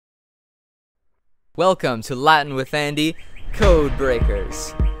Welcome to Latin with Andy, Code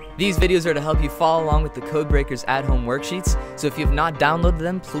Breakers. These videos are to help you follow along with the Code Breakers at-home worksheets, so if you have not downloaded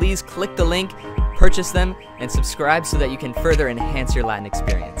them, please click the link, purchase them, and subscribe so that you can further enhance your Latin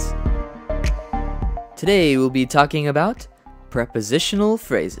experience. Today we'll be talking about prepositional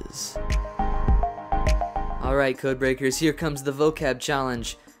phrases. Alright, Code Breakers, here comes the vocab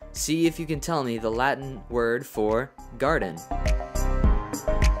challenge. See if you can tell me the Latin word for garden.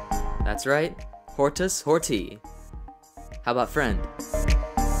 That's right. Hortus horti. How about friend?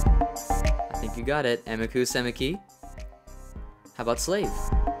 I think you got it. Amicus amici. How about slave?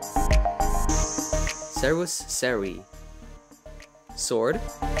 Servus servi. Sword.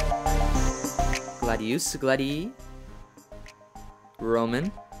 Gladius gladii.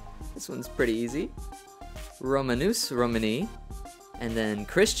 Roman. This one's pretty easy. Romanus romani. And then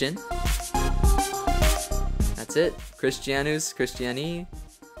Christian. That's it. Christianus Christiani.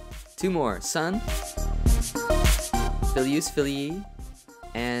 Two more. Son, Filius Filii,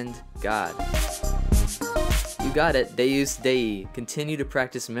 and God. You got it. Deus Dei. Continue to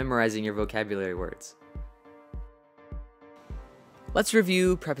practice memorizing your vocabulary words. Let's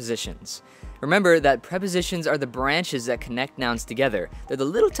review prepositions. Remember that prepositions are the branches that connect nouns together. They're the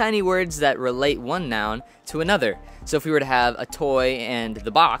little tiny words that relate one noun to another. So if we were to have a toy and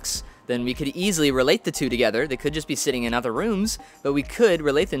the box, then we could easily relate the two together. They could just be sitting in other rooms, but we could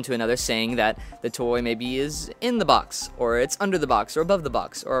relate them to another, saying that the toy maybe is in the box, or it's under the box, or above the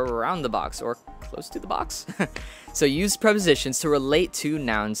box, or around the box, or close to the box. So use prepositions to relate two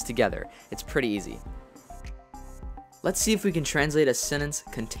nouns together. It's pretty easy. Let's see if we can translate a sentence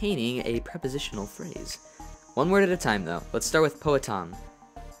containing a prepositional phrase. One word at a time though. Let's start with poetam.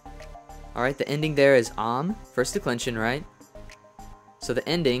 Alright, the ending there is am, first declension, right? So the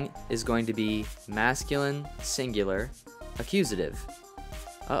ending is going to be masculine, singular, accusative.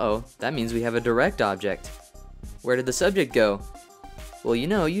 Uh-oh, that means we have a direct object. Where did the subject go? Well, you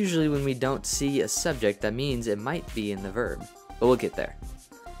know, usually when we don't see a subject, that means it might be in the verb. But we'll get there.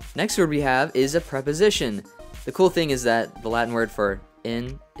 Next word we have is a preposition. The cool thing is that the Latin word for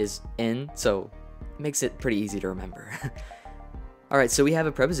in is in, so it makes it pretty easy to remember. Alright, so we have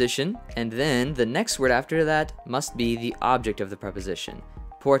a preposition, and then the next word after that must be the object of the preposition,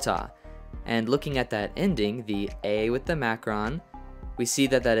 porta. And looking at that ending, the a with the macron, we see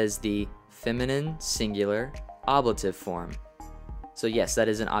that that is the feminine singular ablative form. So yes, that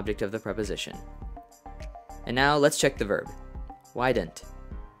is an object of the preposition. And now let's check the verb. Vident.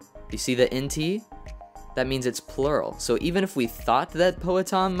 You see the nt? That means it's plural. So even if we thought that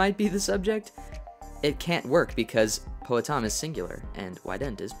poetam might be the subject, it can't work because poetam is singular and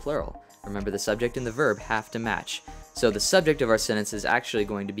vident is plural. Remember, the subject and the verb have to match. So the subject of our sentence is actually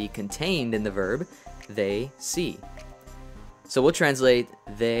going to be contained in the verb, they see. So we'll translate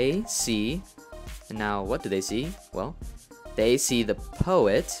they see, and now what do they see? Well, they see the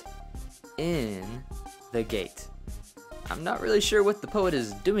poet in the gate. I'm not really sure what the poet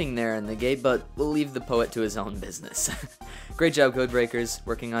is doing there in the gate, but we'll leave the poet to his own business. Great job, Code Breakers,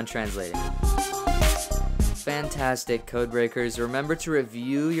 working on translating. Fantastic, Code Breakers. Remember to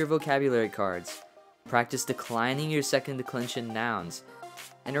review your vocabulary cards. Practice declining your second declension nouns.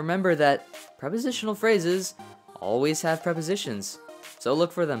 And remember that prepositional phrases always have prepositions, so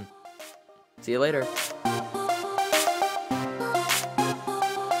look for them. See you later.